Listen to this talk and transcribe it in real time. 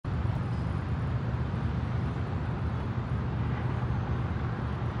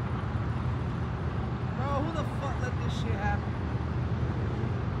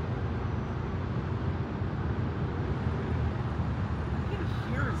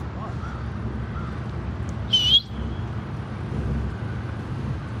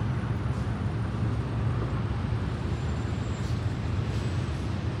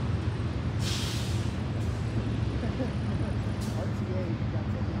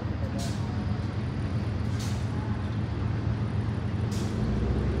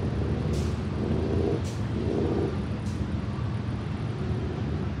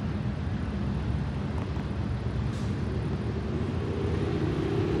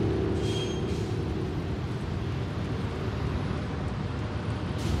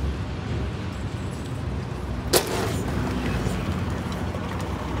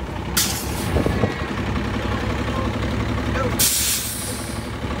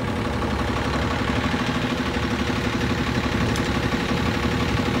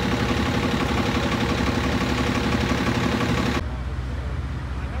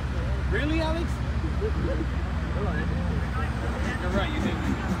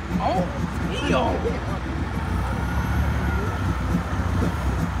Oh, yo.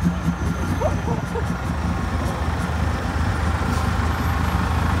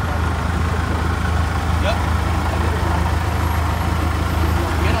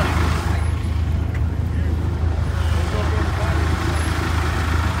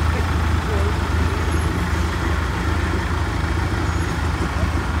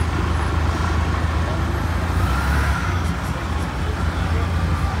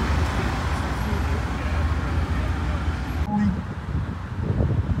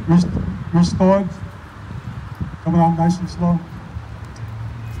 Restored, coming out nice and slow.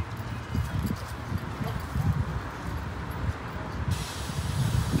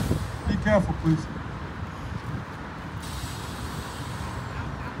 Be careful, please.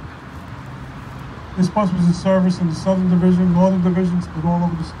 This bus was in service in the Southern Division, Northern Divisions, but all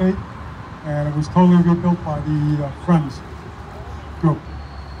over the state, and it was totally rebuilt by the Friends group.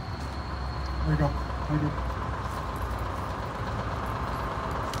 There you go. Thank you.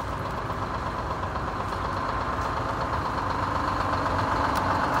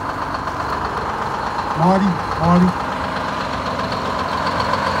 Marty.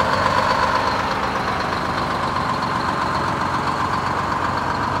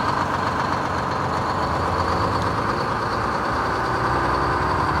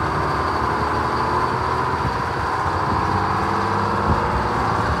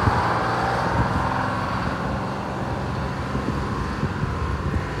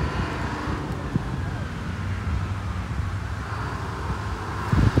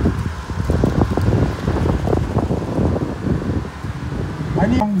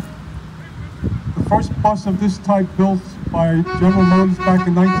 The first bus of this type built by General Motors back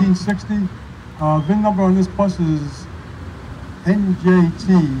in 1960. VIN number on this bus is NJT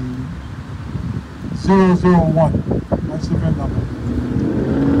 001. That's the VIN number.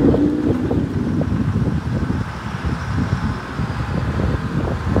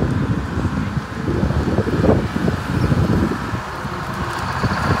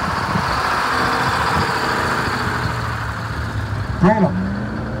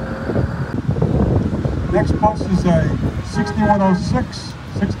 Next bus is a 6106.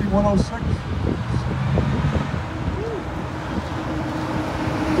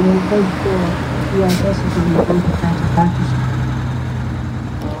 Both buses in the both transit purchase.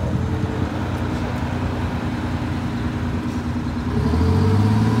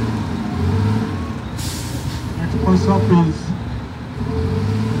 Next bus up is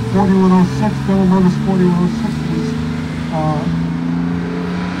 4106. General Motors 4106 is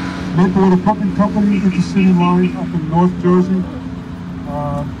Maple Equipment Company, Intercity Line up in North Jersey.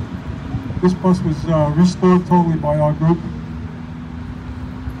 This bus was restored totally by our group.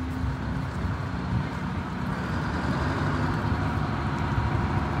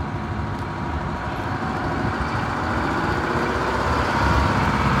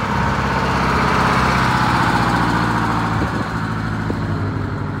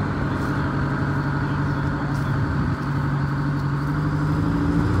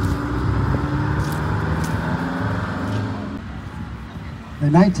 A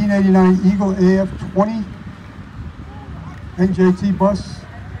 1989 Eagle AF-20 NJT bus,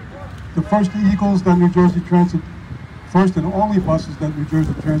 the first Eagles that New Jersey Transit, first and only buses that New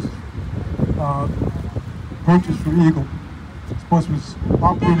Jersey Transit purchased from Eagle. This bus was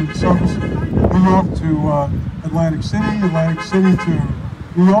operated in service New York to Atlantic City to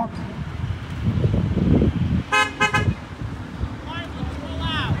New York.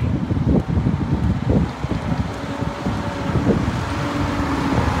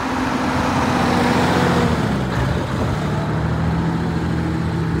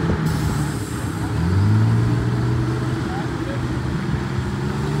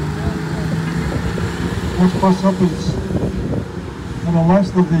 Next bus up is on the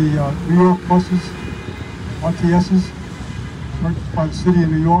list of the New York buses, RTSs, purchased by the city of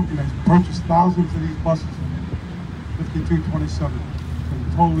New York, and has purchased thousands of these buses in 5227. And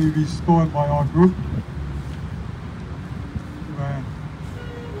totally restored by our group.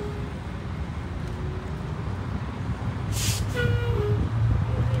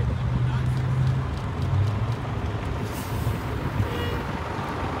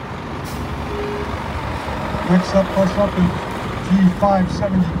 Next up, bus up in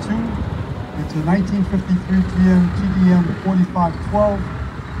G572. It's a 1953 TDM 4512.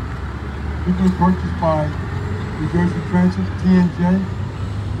 Originally purchased by New Jersey Transit, TNJ,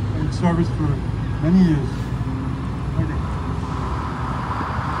 in service for many years.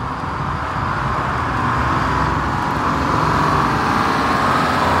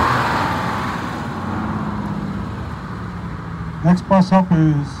 Next bus up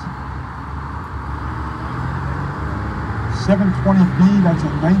is 720B. That's a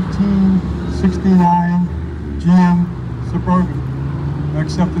 1969 GM Suburban.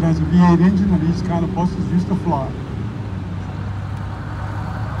 Except it has a V8 engine, and these kind of buses used to fly.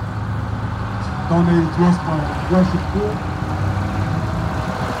 It's donated to us by Blessed Pool.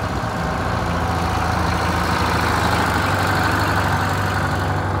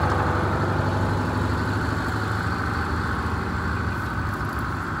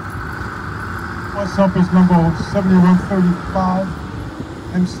 Bus up is number 7135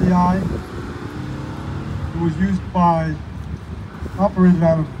 MCI. It was used by, operated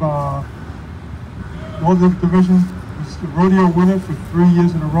out of Northern Division. It's the rodeo winner for 3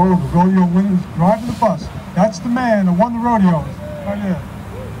 years in a row. The rodeo winner is driving the bus. That's the man that won the rodeo. Right there.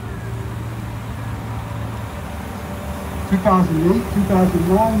 2008,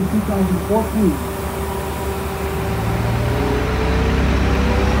 2009, and 2014.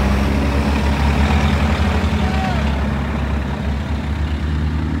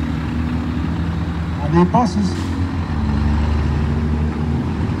 New buses.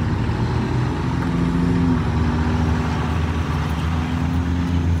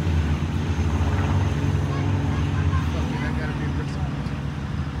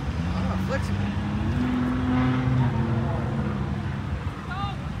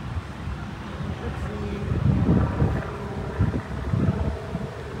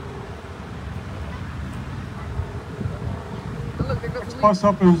 Next bus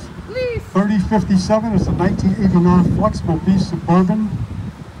up is 3057. It's a 1989 flexible piece Suburban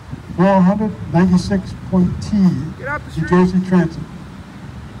 496.T New Jersey Transit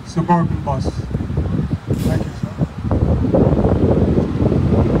Suburban bus. Thank you, sir.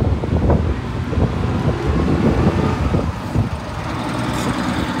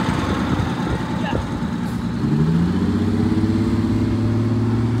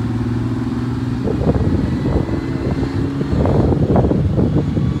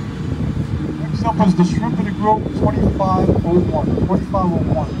 Was the Shrimp of the Grove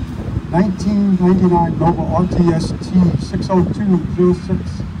 2501, 1999 Nova RTST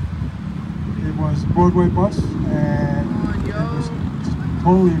 60206. It was a Broadway bus, and it was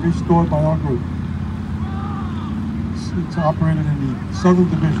totally restored by our group. It's operated in the Southern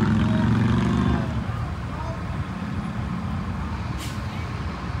Division.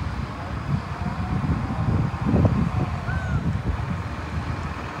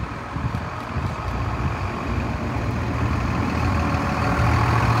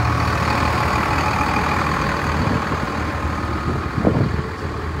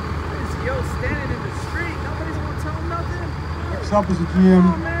 Up is a GM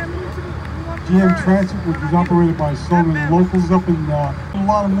Transit, which is operated by Sullivan Locals up in a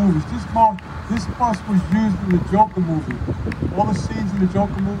lot of movies. This bus was used in the Joker movie. All the scenes in the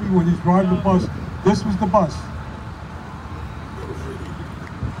Joker movie when he's driving the bus, this was the bus.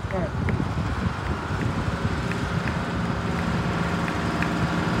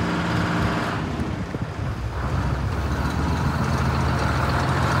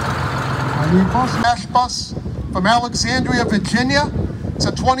 Dash bus from Alexandria, Virginia. It's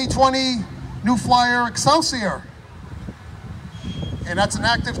a 2020 New Flyer Excelsior. And that's an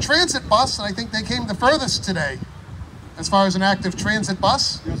active transit bus, and I think they came the furthest today as far as an active transit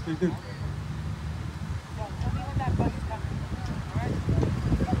bus. Yes, they did.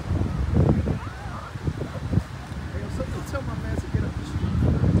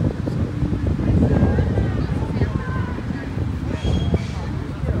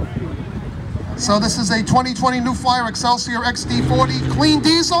 So this is a 2020 New Flyer Excelsior XD40 clean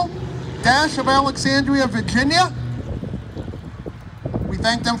diesel, Dash of Alexandria, Virginia. We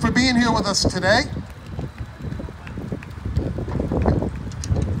thank them for being here with us today.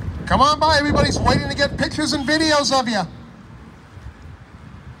 Come on by, everybody's waiting to get pictures and videos of you.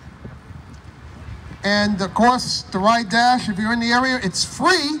 And of course, the Ride Dash, if you're in the area, it's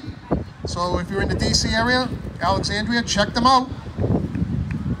free. So if you're in the DC area, Alexandria, check them out.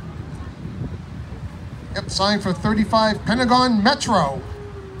 Yep, signed for 35 Pentagon Metro.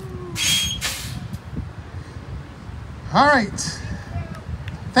 All right.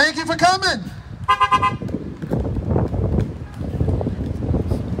 Thank you for coming.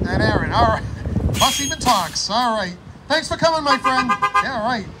 And Aaron, all right. Plus even talks, all right. Thanks for coming, my friend. Yeah, all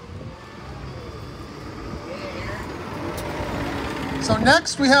right. So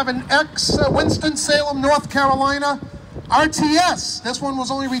next we have an ex-Winston-Salem, North Carolina RTS. This one was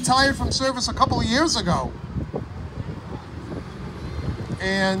only retired from service a couple of years ago.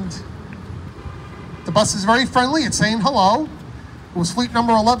 And the bus is very friendly. It's saying hello. It was fleet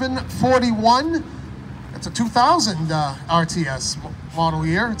number 1141. It's a 2000 RTS model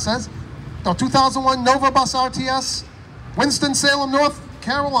year, it says. No, 2001 Nova Bus RTS, Winston-Salem, North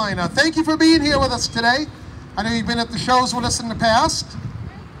Carolina. Thank you for being here with us today. I know you've been at the shows with us in the past.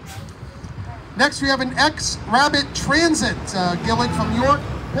 Next, we have an ex-Rabbit Transit, Gillig from York,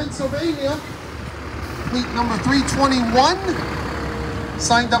 Pennsylvania. Fleet number 321.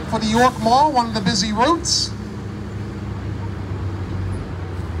 Signed up for the York Mall, one of the busy routes.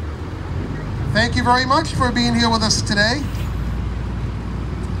 Thank you very much for being here with us today.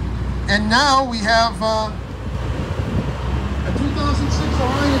 And now we have a 2006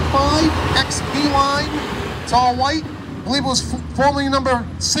 Orion 5 X-B-Line. It's all white. I believe it was formerly number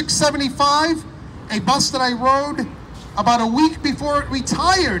 675, a bus that I rode about a week before it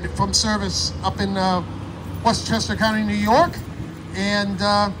retired from service up in Westchester County, New York. And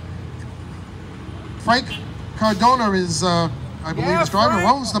Frank Cardona is, I believe, his driver, who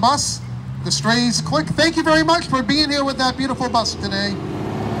owns the bus. The Strays Click. Thank you very much for being here with that beautiful bus today.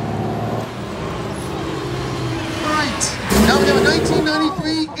 All right, now we have a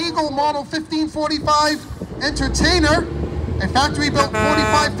 1993 Eagle Model 1545 Entertainer, a factory-built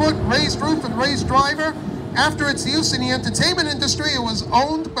 45-foot raised roof and raised driver. After its use in the entertainment industry, it was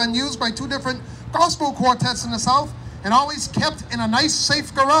owned and used by two different gospel quartets in the South, and always kept in a nice,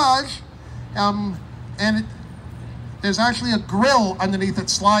 safe garage. There's actually a grill underneath that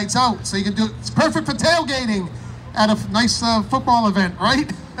slides out, so you can do it. It's perfect for tailgating at a nice football event,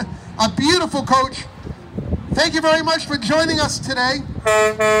 right? A beautiful coach. Thank you very much for joining us today.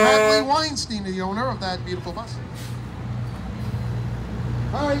 Bradley Weinstein, the owner of that beautiful bus.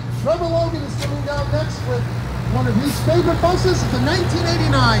 All right, Trevor Logan is coming down next with one of his favorite buses. It's the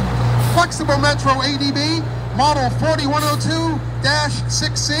 1989 Flexible Metro ADB, model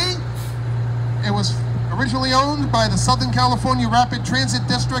 4102-6C. It was originally owned by the Southern California Rapid Transit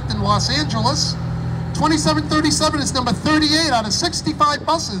District in Los Angeles. 2737 is number 38 out of 65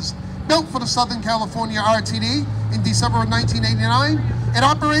 buses built for the Southern California RTD in December of 1989. It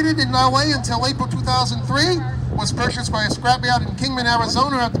operated in LA until April 2003, was purchased by a scrapyard in Kingman,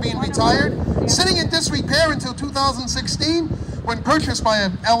 Arizona after being retired, sitting in disrepair until 2016 when purchased by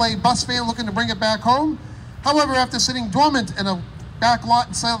an LA bus fan looking to bring it back home. However, after sitting dormant in a back lot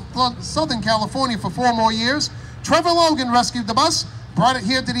in Southern California for 4 more years, Trevor Logan rescued the bus, brought it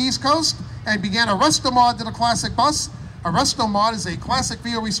here to the East Coast, and began a resto mod to the classic bus. A resto mod is a classic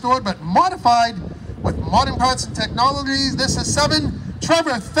vehicle restored but modified with modern parts and technologies. This is 7.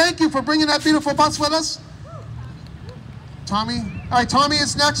 Trevor, thank you for bringing that beautiful bus with us. Tommy? All right, Tommy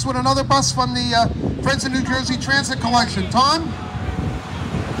is next with another bus from the Friends of New Jersey Transit Collection. Tom?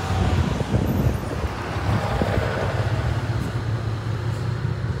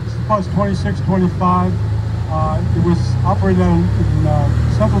 Bus 2625. It was operated in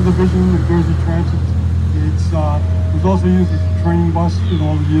Central Division, New Jersey Transit. It was also used as a training bus in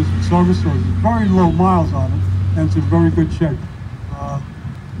all the years of service, so it's very low miles on it, and it's a very good check.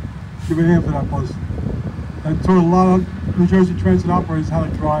 Give a hand for that bus. That taught a lot of New Jersey Transit operators how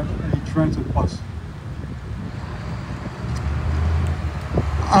to drive a transit bus.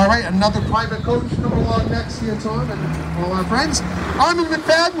 All right, another private coach coming along next here, Tom, and all our friends. Armin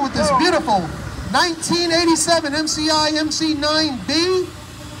McFadden with this beautiful 1987 MCI MC9B,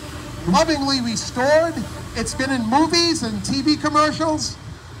 lovingly restored. It's been in movies and TV commercials,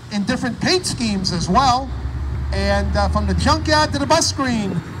 in different paint schemes as well. And from the junkyard to the bus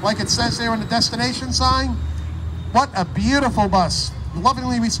screen, like it says there on the destination sign. What a beautiful bus,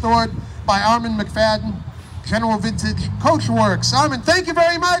 lovingly restored by Armin McFadden, General Vintage Coach Works. Armin, thank you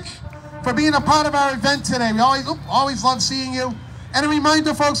very much for being a part of our event today. We always love seeing you. And a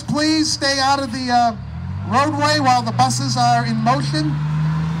reminder, folks, please stay out of the roadway while the buses are in motion.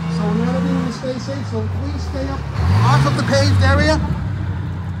 So we want everyone to stay safe, so please stay up off of the paved area.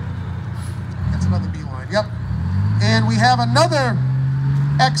 That's another B-line, yep. And we have another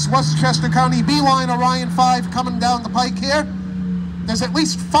ex-Westchester County B-line Orion 5 coming down the pike here. There's at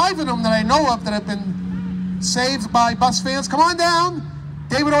least 5 of them that I know of that have been saved by bus fans. Come on down.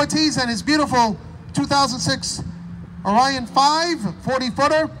 David Ortiz and his beautiful 2006 Orion 5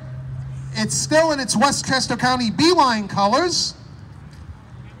 40-footer. It's still in its Westchester County B-line colors.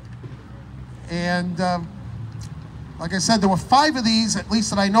 And like I said, there were 5 of these, at least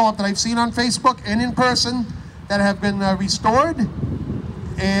that I know of, that I've seen on Facebook and in person that have been restored.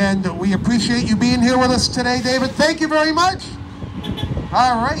 And we appreciate you being here with us today, David. Thank you very much.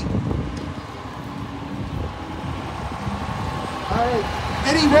 All right. All right.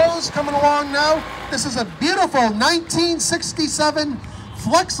 Eddie Rose coming along now. This is a beautiful 1967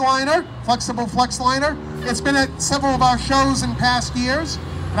 Flexliner, flexible Flexliner. It's been at several of our shows in past years.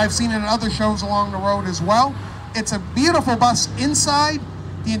 and I've seen it in other shows along the road as well. It's a beautiful bus inside.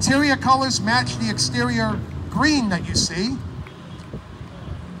 The interior colors match the exterior green that you see.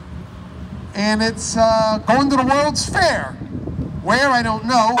 And it's going to the World's Fair. Where, I don't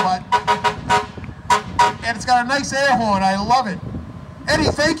know, but... And it's got a nice air horn, I love it. Eddie,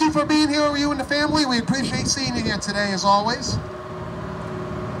 thank you for being here with you and the family. We appreciate seeing you here today, as always.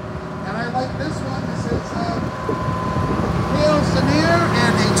 And I like this one. This is Hale Senior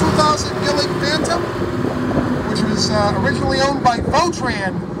and a 2000 Buick Phantom, which was originally owned by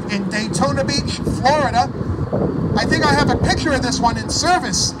Votran in Daytona Beach, Florida. I think I have a picture of this one in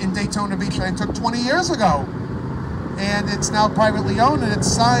service in Daytona Beach that I took 20 years ago. And it's now privately owned, and it's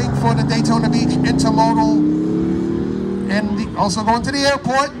signed for the Daytona Beach Intermodal, and also going to the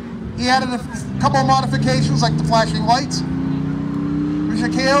airport. He added a couple of modifications like the flashing lights. Mr.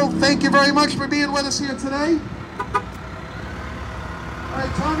 Hale, thank you very much for being with us here today. All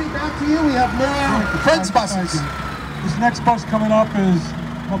right, Tommy, back to you. We have more Friends buses. This next bus coming up is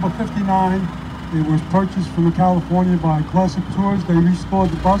number 59. It was purchased from California by Classic Tours. They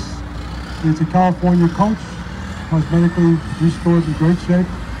restored the bus. It's a California coach, cosmetically restored in great shape,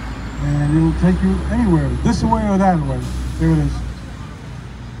 and it will take you anywhere, this way or that way. There it is.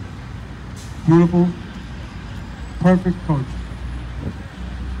 Beautiful, perfect coach.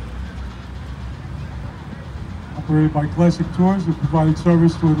 Operated by Classic Tours, it provided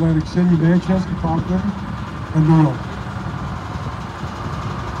service to Atlantic City, Manchester, Concord, and New York.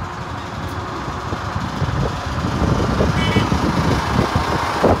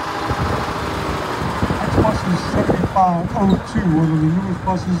 Next bus is 7502, one of the newest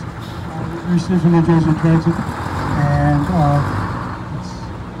buses received from New Jersey Transit, and it's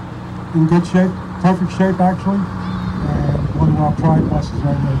in good shape, perfect shape actually, and one of our pride buses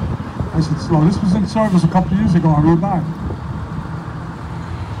right there. Nice and slow. This was in service a couple of years ago on Route 9.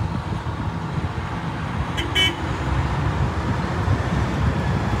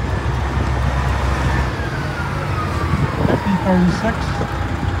 P36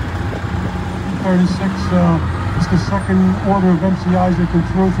 is the second order of MCIs they can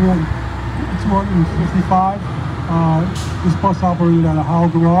throw through 255. This bus operated at a Howell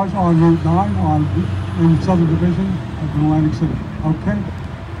garage on Route 9 in the Southern Division of Atlantic City. Okay.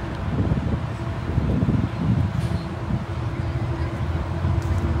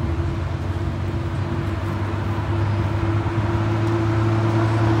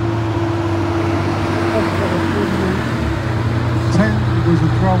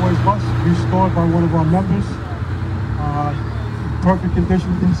 Bus restored by one of our members. Perfect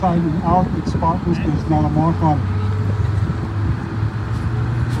condition inside and out. It's spotless. There's not a mark on it.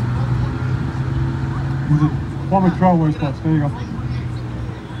 It's a former Trailways bus. There you go.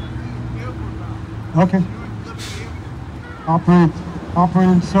 Okay.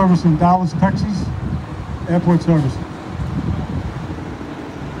 Operating service in Dallas, Texas. Airport service.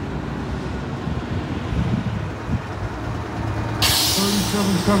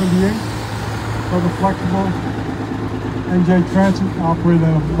 778 for the flexible NJ Transit, operated at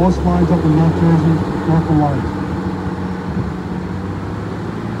most lines up in North Jersey, local lines.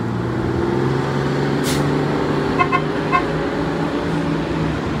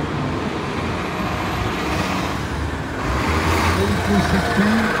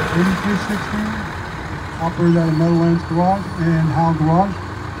 Operated at a Meadowlands garage and Howell garage.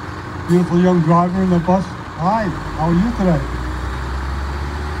 Beautiful young driver in the bus. Hi, how are you today?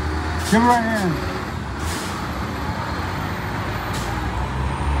 Give her a hand.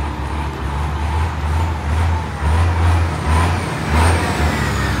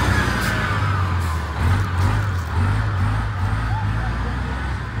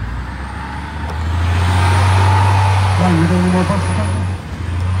 Ryan, you got any more buses coming?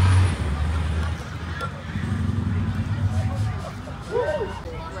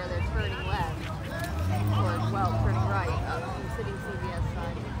 Where they're turning left, or well, turning right, from sitting CVS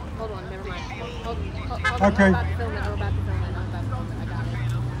side. Hold on, never mind. Hold on. Okay. I'm about to film it. I'm about to film it. I got it.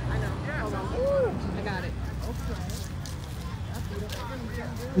 I know. Hold on. I got it.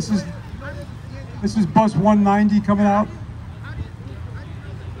 This is bus 190 coming out.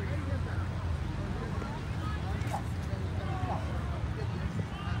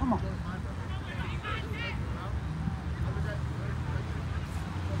 Come on.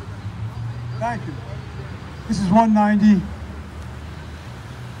 Thank you. This is 190.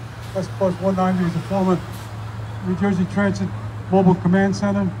 Bus 190 is a former New Jersey Transit Mobile Command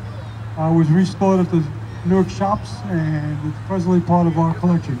Center. Was restored at the Newark shops, and it's presently part of our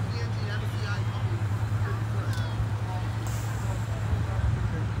collection.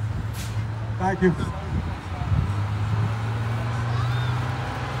 Thank you.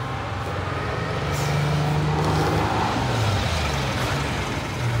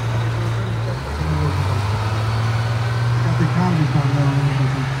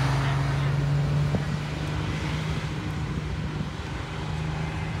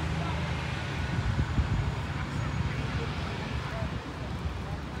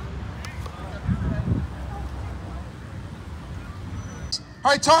 All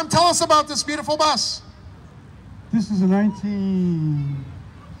right, Tom, tell us about this beautiful bus. This is a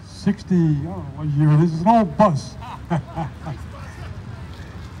 1960, I don't know what year. This is an old bus.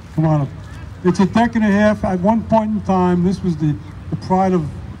 Come on up. It's a deck and a half. At one point in time, this was the pride of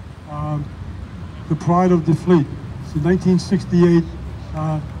the fleet. It's a 1968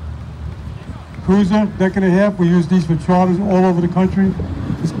 cruiser, deck and a half. We use these for charters all over the country.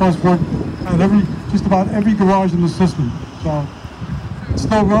 This bus worked at just about every garage in the system. So it's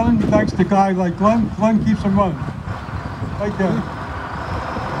still running thanks to a guy like Glenn. Glenn keeps them running. Right there.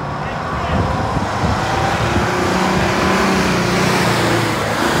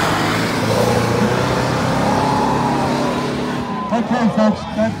 Okay, folks,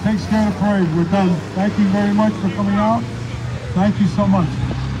 that takes care of the parade. We're done. Thank you very much for coming out. Thank you so much.